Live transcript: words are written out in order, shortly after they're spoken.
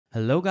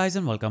Hello guys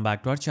and welcome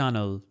back to our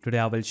channel. Today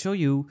I will show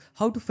you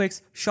how to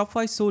fix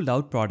Shopify sold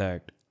out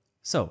product.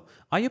 So,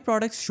 are your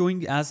products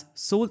showing as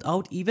sold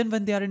out even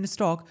when they are in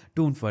stock?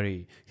 Don't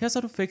worry. Here's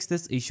how to fix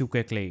this issue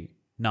quickly.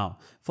 Now,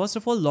 first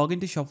of all, log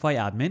into Shopify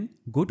admin,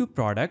 go to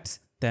products,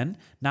 then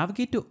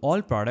navigate to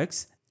all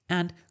products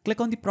and click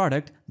on the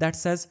product that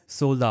says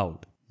sold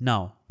out.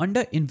 Now,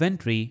 under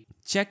inventory,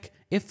 check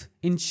if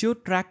ensure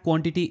track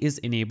quantity is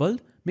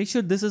enabled. Make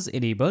sure this is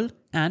enabled,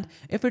 and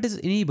if it is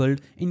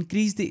enabled,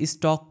 increase the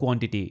stock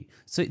quantity.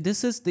 So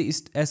this is the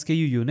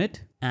SKU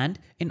unit, and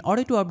in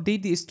order to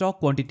update the stock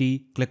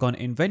quantity, click on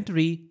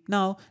inventory.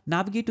 Now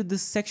navigate to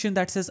this section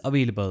that says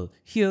available.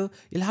 Here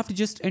you'll have to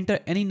just enter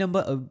any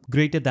number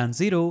greater than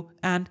 0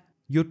 and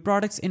your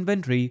product's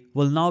inventory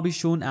will now be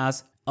shown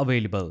as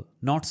available,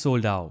 not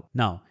sold out.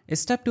 Now,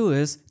 step 2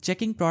 is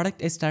checking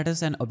product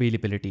status and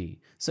availability.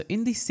 So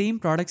in the same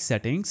product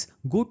settings,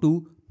 go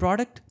to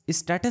product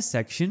status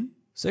section.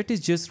 So it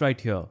is just right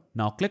here.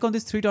 Now click on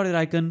this three-dotted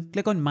icon,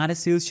 click on manage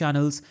sales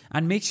channels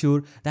and make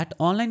sure that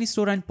online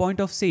store and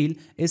point of sale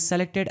is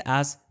selected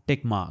as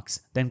tick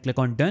marks. Then click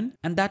on done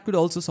and that could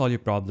also solve your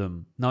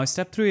problem. Now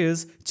step 3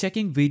 is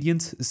checking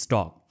variants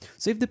stock.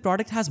 So if the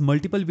product has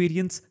multiple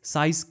variants,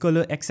 size,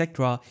 color,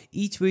 etc.,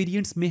 each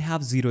variants may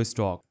have 0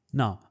 stock.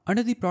 Now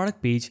under the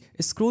product page,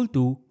 scroll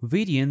to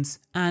variants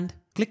and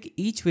click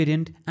each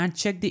variant and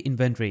check the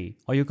inventory.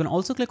 Or you can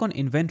also click on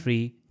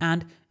inventory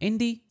and in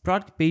the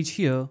product page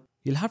here,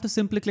 you'll have to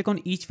simply click on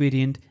each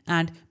variant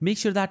and make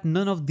sure that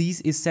none of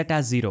these is set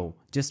as 0.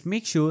 Just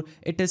make sure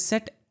it is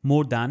set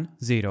more than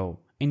 0.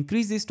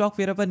 Increase the stock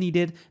wherever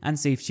needed and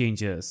save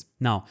changes.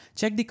 Now,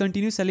 check the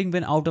continue selling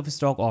when out of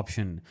stock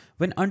option.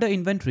 When under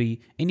inventory,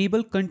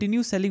 enable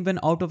continue selling when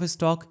out of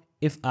stock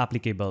if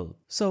applicable.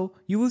 So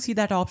you will see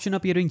that option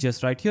appearing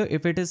just right here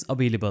if it is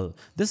available.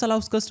 This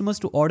allows customers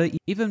to order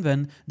even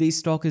when the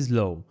stock is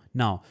low.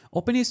 Now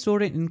open your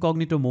store in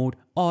incognito mode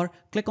or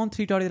click on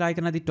three-dotted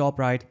icon at the top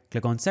right,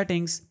 click on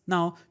settings.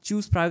 Now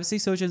choose privacy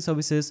search and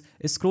services,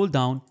 scroll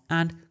down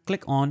and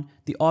click on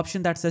the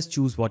option that says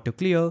choose what to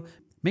clear.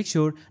 Make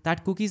sure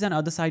that cookies and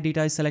other site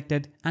data is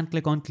selected and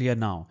click on clear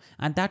now,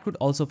 and that could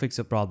also fix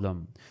your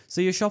problem. So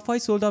your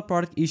Shopify sold out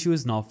product issue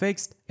is now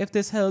fixed. If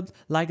this helped,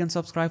 like and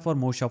subscribe for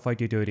more Shopify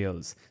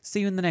tutorials. See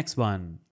you in the next one.